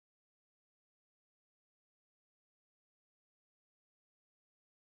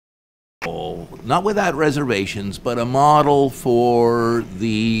not without reservations, but a model for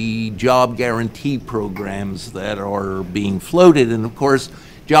the job guarantee programs that are being floated. And of course,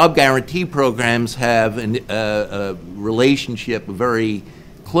 job guarantee programs have a relationship, a very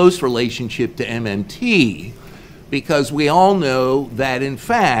close relationship to MMT, because we all know that in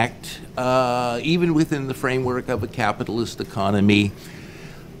fact, even within the framework of a capitalist economy,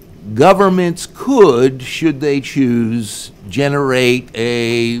 governments could, should they choose, generate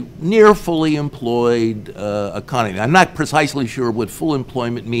a near fully employed economy. I'm not precisely sure what full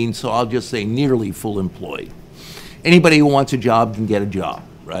employment means, so I'll just say nearly full employed. Anybody who wants a job can get a job,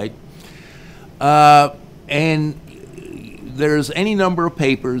 right? And there's any number of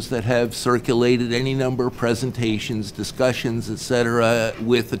papers that have circulated, any number of presentations, discussions, et cetera,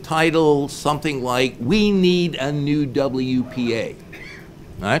 with the title something like, "We Need a New WPA."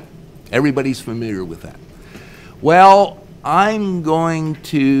 Right? Everybody's familiar with that. Well, I'm going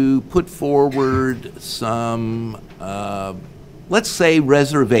to put forward some, let's say,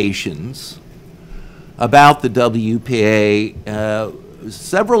 reservations about the WPA,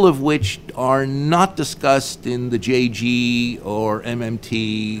 several of which are not discussed in the JG or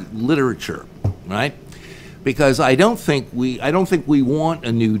MMT literature, right? Because I don't think we want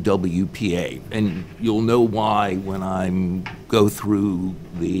a new WPA, and you'll know why when I go through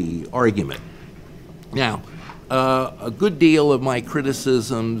the argument. Now, a good deal of my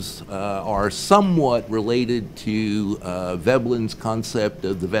criticisms are somewhat related to Veblen's concept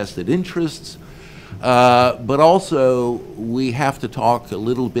of the vested interests, but also we have to talk a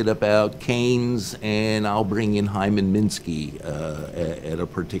little bit about Keynes, and I'll bring in Hyman Minsky at a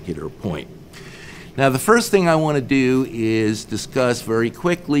particular point. Now, the first thing I want to do is discuss very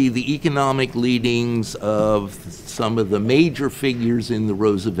quickly the economic leadings of some of the major figures in the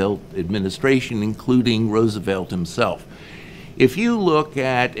Roosevelt administration, including Roosevelt himself. If you look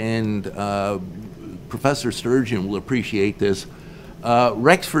at, and Professor Sturgeon will appreciate this,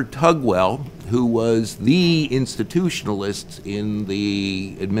 Rexford Tugwell, who was the institutionalist in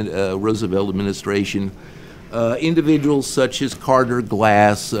the Roosevelt administration, individuals such as Carter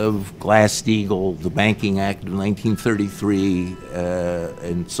Glass of Glass-Steagall, the Banking Act of 1933,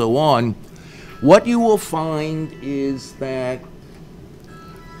 and so on, what you will find is that,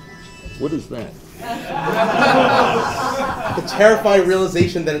 what is that? The terrifying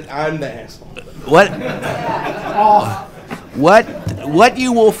realization that I'm the asshole. What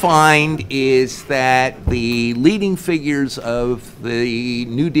you will find is that the leading figures of the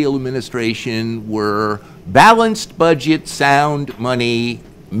New Deal administration were balanced budget, sound money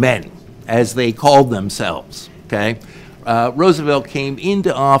men, as they called themselves, okay? Roosevelt came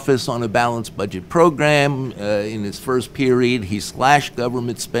into office on a balanced budget program. In his first period, he slashed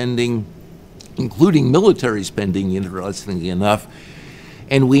government spending, including military spending, interestingly enough.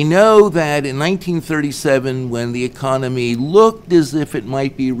 And we know that in 1937, when the economy looked as if it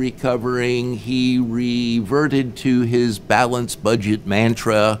might be recovering, he reverted to his balanced budget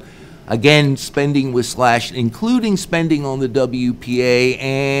mantra. Again, spending was slashed, including spending on the WPA,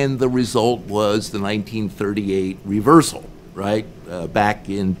 and the result was the 1938 reversal, right, back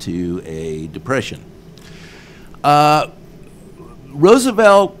into a depression.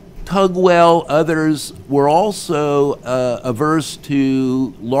 Roosevelt, Tugwell, others were also averse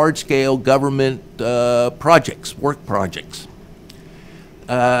to large-scale government projects, work projects.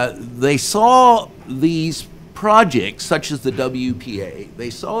 They saw these projects, such as the WPA,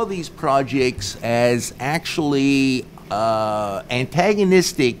 they saw these projects as actually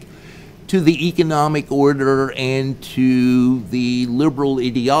antagonistic to the economic order and to the liberal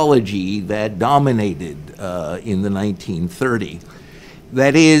ideology that dominated in the 1930s.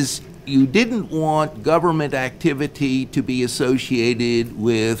 That is, you didn't want government activity to be associated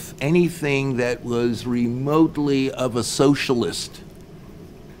with anything that was remotely of a socialist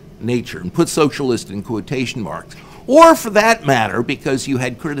nature, and put socialist in quotation marks, or for that matter, because you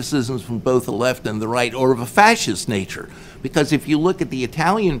had criticisms from both the left and the right, or of a fascist nature. Because if you look at the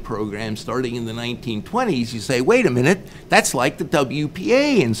Italian program starting in the 1920s, you say, wait a minute, that's like the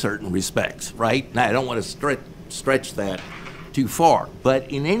WPA in certain respects, right? Now, I don't want to stretch that too far,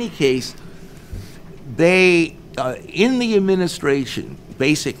 but in any case, they, in the administration,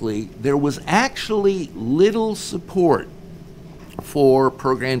 basically, there was actually little support for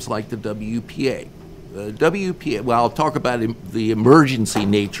programs like the WPA. WPA, well, I'll talk about the emergency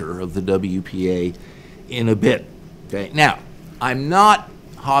nature of the WPA in a bit. Okay, now, I'm not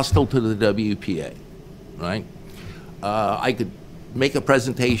hostile to the WPA, right? I could make a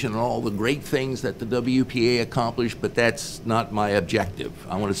presentation on all the great things that the WPA accomplished, but that's not my objective.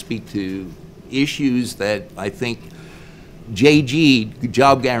 I want to speak to issues that I think JG,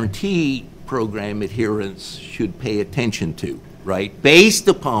 Job Guarantee Program adherents should pay attention to, right? Based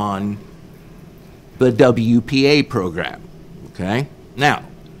upon the WPA program, okay? Now,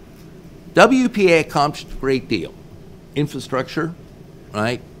 WPA accomplished a great deal. Infrastructure,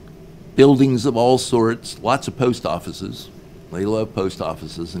 right? Buildings of all sorts, lots of post offices. They love post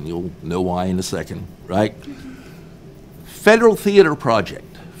offices, and you'll know why in a second, right? Federal Theater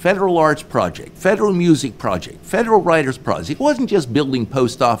Project, Federal Arts Project, Federal Music Project, Federal Writers Project. It wasn't just building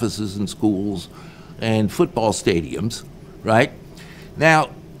post offices and schools and football stadiums, right? Now,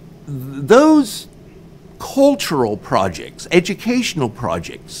 those cultural projects, educational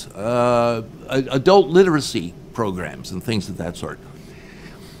projects, adult literacy programs and things of that sort,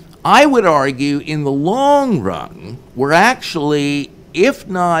 I would argue in the long run were actually, if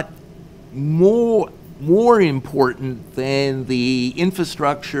not more important than the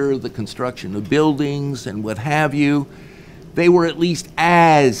infrastructure, the construction of buildings and what have you. They were at least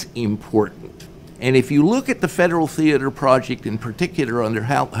as important. And if you look at the Federal Theater Project in particular under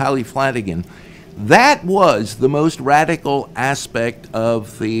Hallie Flanagan, that was the most radical aspect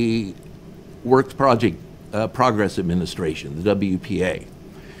of the Works Project Progress Administration, the WPA.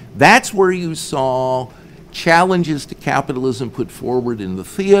 That's where you saw challenges to capitalism put forward in the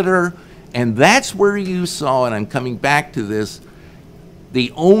theater, and that's where you saw, and I'm coming back to this,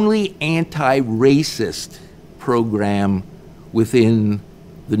 the only anti-racist program within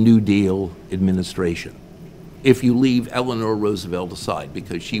the New Deal administration, if you leave Eleanor Roosevelt aside,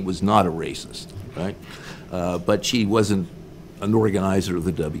 because she was not a racist, right? But she wasn't an organizer of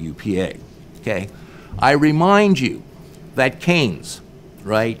the WPA, okay? I remind you that Keynes,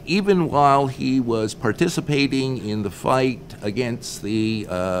 right, even while he was participating in the fight against the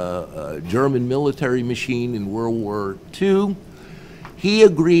German military machine in World War II, he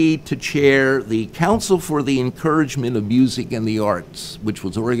agreed to chair the Council for the Encouragement of Music and the Arts, which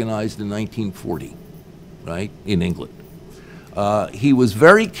was organized in 1940, right, in England. He was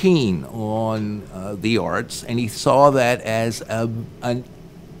very keen on the arts, and he saw that as an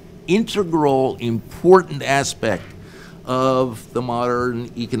integral, important aspect of the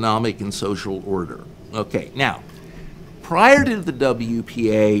modern economic and social order. Okay, now, prior to the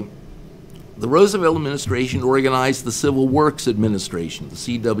WPA, the Roosevelt administration organized the Civil Works Administration, the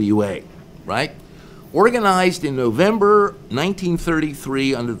CWA, right? Organized in November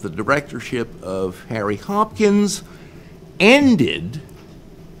 1933 under the directorship of Harry Hopkins, ended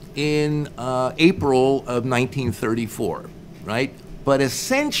in April of 1934, right? But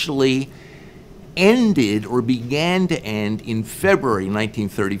essentially ended or began to end in February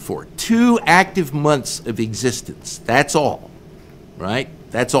 1934. 2 active months of existence. That's all, right?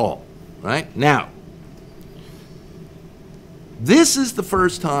 That's all, right? Now, this is the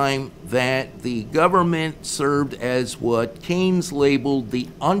first time that the government served as what Keynes labeled the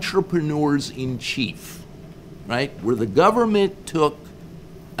entrepreneurs-in-chief, right? Where the government took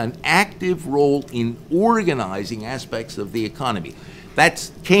an active role in organizing aspects of the economy.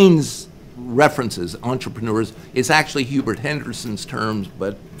 That's Keynes references entrepreneurs. It's actually Hubert Henderson's terms,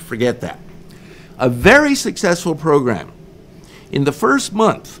 but forget that. A very successful program. In the first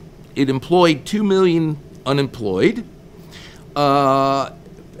month, it employed 2 million unemployed. At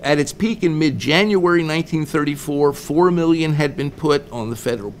its peak in mid-January 1934, 4 million had been put on the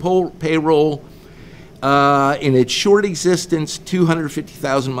federal payroll. In its short existence,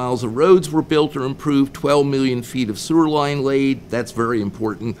 250,000 miles of roads were built or improved, 12 million feet of sewer line laid. That's very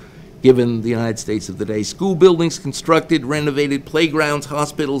important given the United States of the day. School buildings constructed, renovated, playgrounds,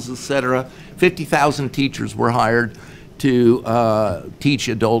 hospitals, etc. 50,000 teachers were hired to teach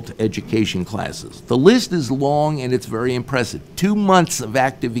adult education classes. The list is long and it's very impressive. 2 months of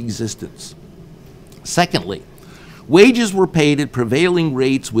active existence. Secondly, wages were paid at prevailing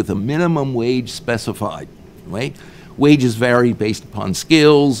rates with a minimum wage specified, right? Wages vary based upon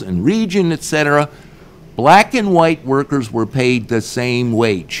skills and region, etc. Black and white workers were paid the same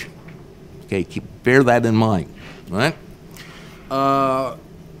wage. Okay, bear that in mind, right?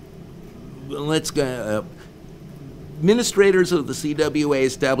 Let's go. Administrators of the CWA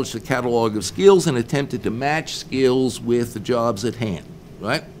established a catalog of skills and attempted to match skills with the jobs at hand,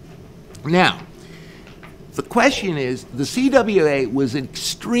 right? Now, the question is, the CWA was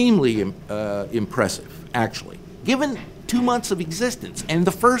extremely impressive, actually, given 2 months of existence and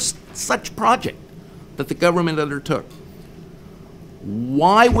the first such project that the government undertook.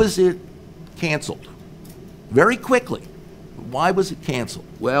 Why was it canceled? Very quickly. Why was it canceled?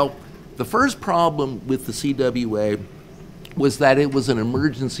 Well, the first problem with the CWA was that it was an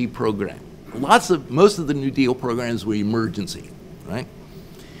emergency program. Most of the New Deal programs were emergency, right?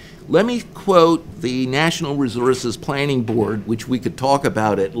 Let me quote the National Resources Planning Board, which we could talk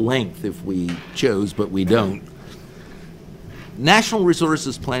about at length if we chose, but we don't. National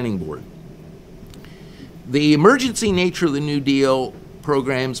Resources Planning Board. The emergency nature of the New Deal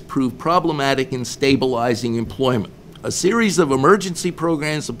programs proved problematic in stabilizing employment. A series of emergency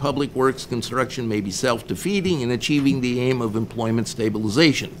programs of public works construction may be self-defeating in achieving the aim of employment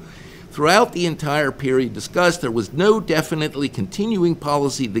stabilization. Throughout the entire period discussed, there was no definitely continuing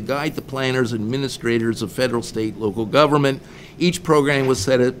policy to guide the planners and administrators of federal, state, local government. Each program was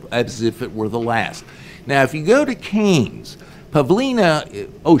set up as if it were the last. Now, if you go to Keynes, Pavlina,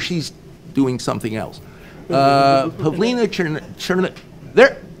 oh, she's doing something else. Pavlina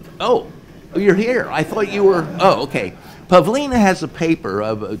there, oh, you're here. I thought you were, oh, okay. Pavlina has a paper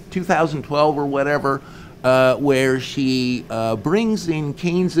of 2012 or whatever, where she brings in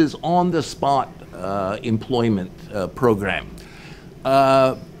Keynes's on-the-spot employment program.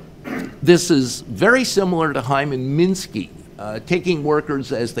 This is very similar to Hyman Minsky, taking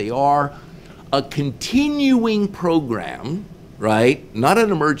workers as they are, a continuing program, right? Not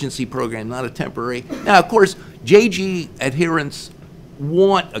an emergency program, not a temporary. Now, of course, JG adherents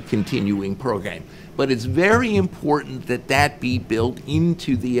want a continuing program, but it's very important that that be built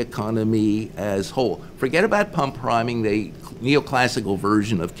into the economy as whole. Forget about pump priming, the neoclassical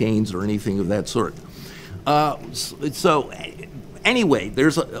version of Keynes or anything of that sort. So anyway,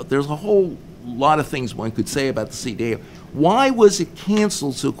 there's a whole lot of things one could say about the CDA. Why was it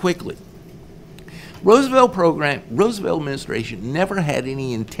canceled so quickly? Roosevelt administration never had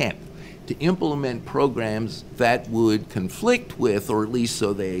any intent to implement programs that would conflict with, or at least so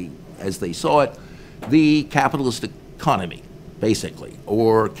as they saw it, the capitalist economy, basically,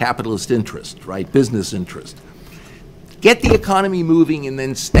 or capitalist interest, right, business interest. Get the economy moving and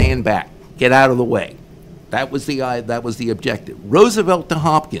then stand back, get out of the way. That was the objective. Roosevelt to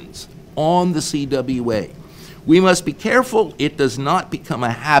Hopkins on the CWA. We must be careful it does not become a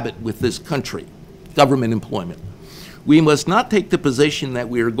habit with this country, government employment. We must not take the position that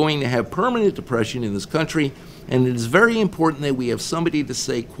we are going to have permanent depression in this country, and it is very important that we have somebody to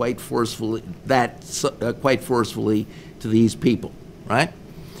say quite forcefully to these people, right?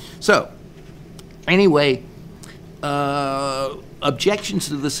 So, anyway, objections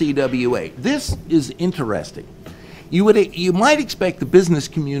to the CWA. This is interesting. You might expect the business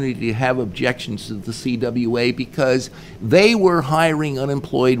community to have objections to the CWA because they were hiring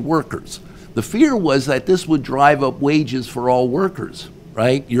unemployed workers. The fear was that this would drive up wages for all workers,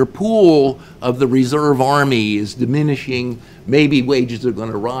 right? Your pool of the reserve army is diminishing. Maybe wages are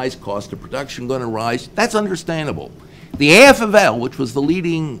going to rise, cost of production going to rise. That's understandable. The AFL, which was the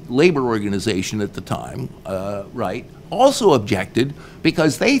leading labor organization at the time, right, also objected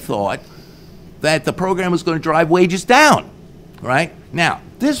because they thought that the program was going to drive wages down, right? Now,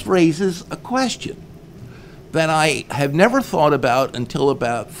 this raises a question that I have never thought about until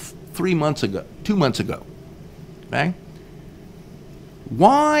about 2 months ago, okay?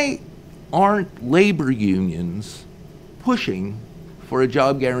 Why aren't labor unions pushing for a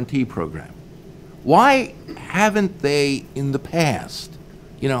job guarantee program? Why haven't they in the past?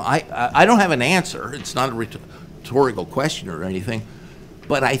 You know, I don't have an answer. It's not a rhetorical question or anything,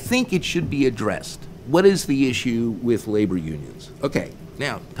 but I think it should be addressed. What is the issue with labor unions? Okay,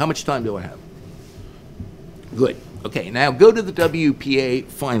 now, how much time do I have? Good. Okay, now go to the WPA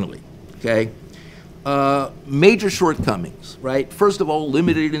finally, okay? Major shortcomings, right? First of all,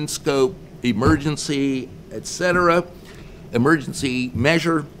 limited in scope, emergency, etc. Emergency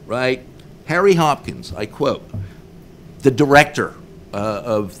measure, right? Harry Hopkins, I quote, the director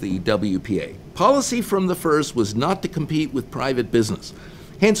of the WPA. Policy from the first was not to compete with private business.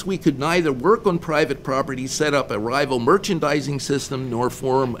 Hence, we could neither work on private property, set up a rival merchandising system, nor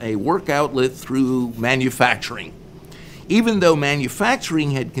form a work outlet through manufacturing. Even though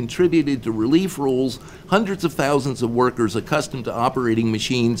manufacturing had contributed to relief rules, hundreds of thousands of workers accustomed to operating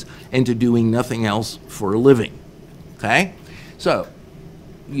machines and to doing nothing else for a living, okay? So,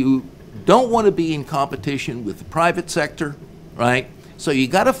 you don't want to be in competition with the private sector, right? So you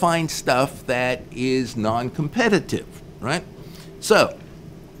got to find stuff that is non-competitive, right? So,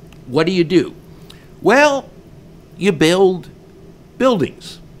 what do? Well, you build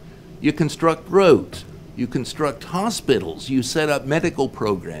buildings, you construct roads, you construct hospitals, you set up medical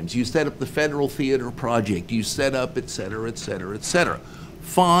programs, you set up the Federal Theater Project, you set up, et cetera, et cetera, et cetera.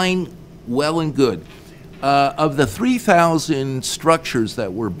 Fine, well and good. Of the 3,000 structures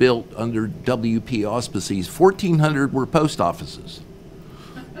that were built under WP auspices, 1,400 were post offices.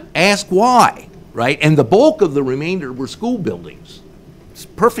 Ask why, right? And the bulk of the remainder were school buildings. It's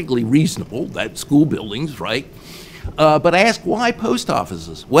perfectly reasonable that school buildings, right? But ask why post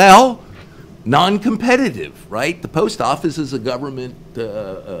offices? Well, non-competitive, right? The post office is a government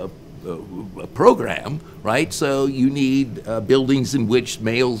program, right? So you need buildings in which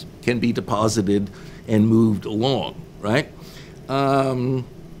mails can be deposited and moved along, right?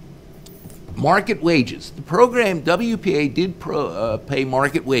 Market wages. The program, WPA did pay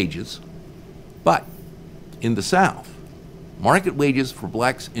market wages, but in the South, market wages for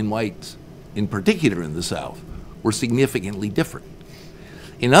blacks and whites, in particular in the South, were significantly different.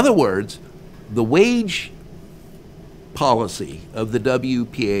 In other words, the wage policy of the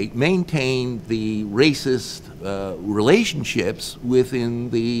WPA maintained the racist relationships within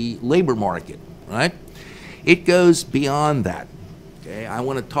the labor market, right? It goes beyond that. Okay, I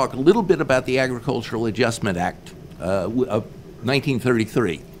want to talk a little bit about the Agricultural Adjustment Act of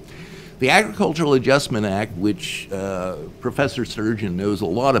 1933. The Agricultural Adjustment Act, which Professor Sturgeon knows a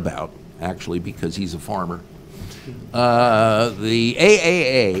lot about, actually, because he's a farmer. The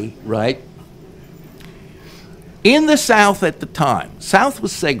AAA, right? In the South at the time, South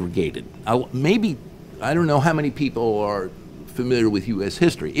was segregated. Maybe, I don't know how many people are familiar with U.S.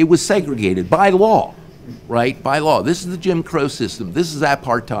 history. It was segregated by law, right? By law. This is the Jim Crow system. This is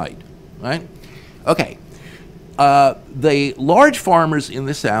apartheid, right? Okay. The large farmers in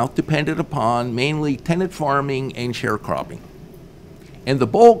the South depended upon mainly tenant farming and sharecropping. And the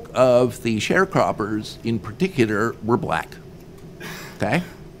bulk of the sharecroppers in particular were black, okay?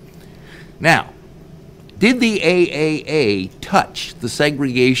 Now, did the AAA touch the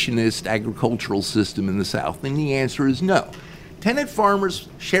segregationist agricultural system in the South? And the answer is no. Tenant farmers,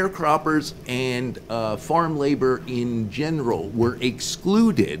 sharecroppers, and farm labor in general were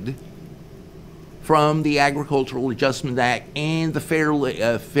excluded from the Agricultural Adjustment Act and the Fair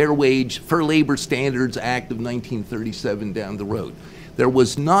Labor Standards Act of 1937 down the road. There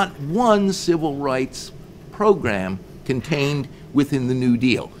was not one civil rights program contained within the New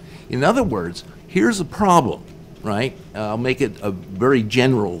Deal. In other words, here's a problem, right? I'll make it a very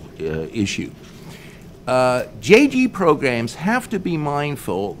general issue. JG programs have to be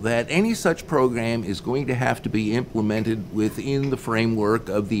mindful that any such program is going to have to be implemented within the framework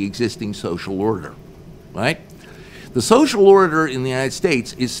of the existing social order, right? The social order in the United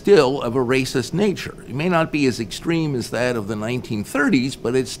States is still of a racist nature. It may not be as extreme as that of the 1930s,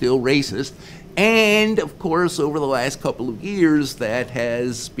 but it's still racist. And, of course, over the last couple of years, that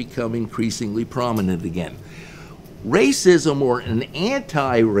has become increasingly prominent again. Racism or an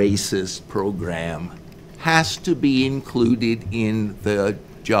anti-racist program has to be included in the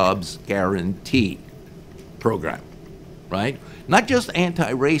jobs guarantee program, right? Not just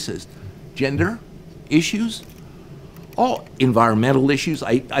anti-racist, gender issues, all environmental issues.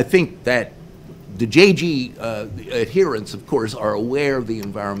 I think that the JG adherents, of course, are aware of the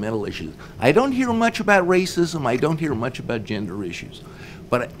environmental issues. I don't hear much about racism. I don't hear much about gender issues.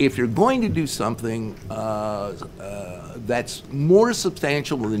 But if you're going to do something that's more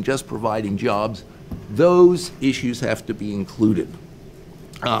substantial than just providing jobs, those issues have to be included.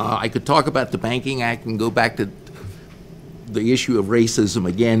 I could talk about the Banking Act and go back to the issue of racism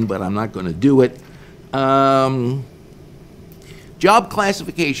again, but I'm not going to do it. Job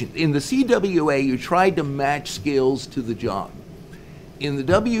classification. In the CWA, you tried to match skills to the job. In the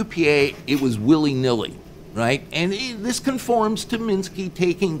WPA, it was willy-nilly, right? And this conforms to Minsky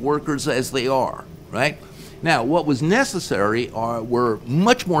taking workers as they are, right? Now, what was necessary were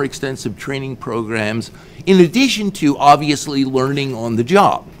much more extensive training programs, in addition to obviously learning on the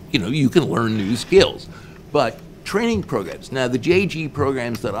job. You know, you can learn new skills, but training programs. Now, the JG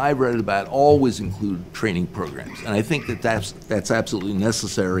programs that I've read about always include training programs, and I think that that's absolutely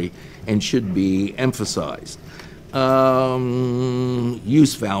necessary and should be emphasized.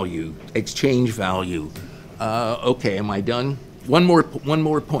 Use value, exchange value. Okay, am I done? One more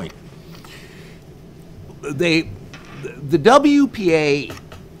point. The WPA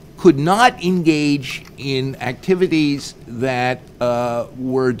could not engage in activities that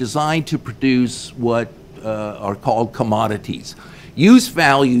were designed to produce what are called commodities. Use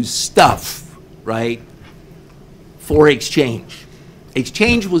values, stuff, right, for exchange.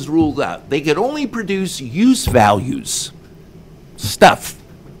 Exchange was ruled out. They could only produce use values, stuff,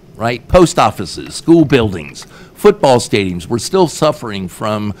 right? Post offices, school buildings, football stadiums. We're still suffering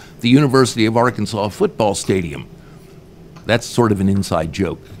from the University of Arkansas football stadium. That's sort of an inside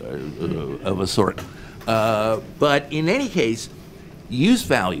joke of a sort. But in any case, use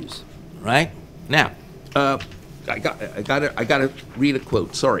values, right? Now, I gotta read a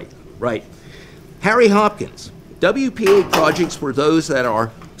quote, sorry, right. Harry Hopkins, WPA projects were those that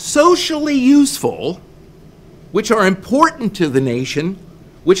are socially useful, which are important to the nation,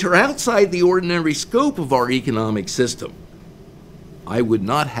 which are outside the ordinary scope of our economic system. I would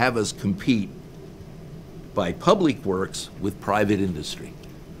not have us compete by public works with private industry.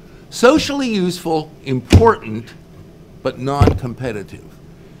 Socially useful, important, but non-competitive.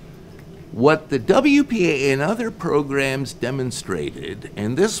 What the WPA and other programs demonstrated,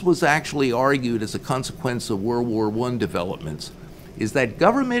 and this was actually argued as a consequence of World War I developments, is that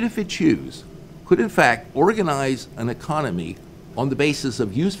government, if it choose, could in fact organize an economy on the basis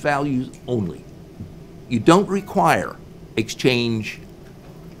of use values only. You don't require exchange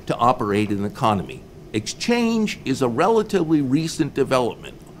to operate an economy. Exchange is a relatively recent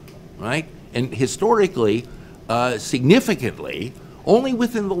development, right? And historically, significantly, only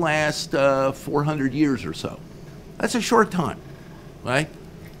within the last 400 years or so. That's a short time, right?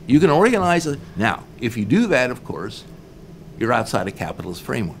 You can organize it. Now, if you do that, of course, you're outside a capitalist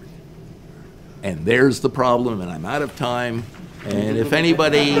framework. And there's the problem, and I'm out of time. And if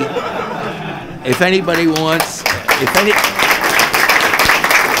anybody wants, if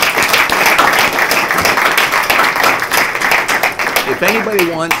anybody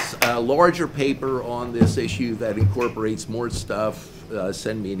wants a larger paper on this issue that incorporates more stuff,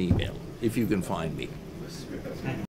 send me an email, if you can find me.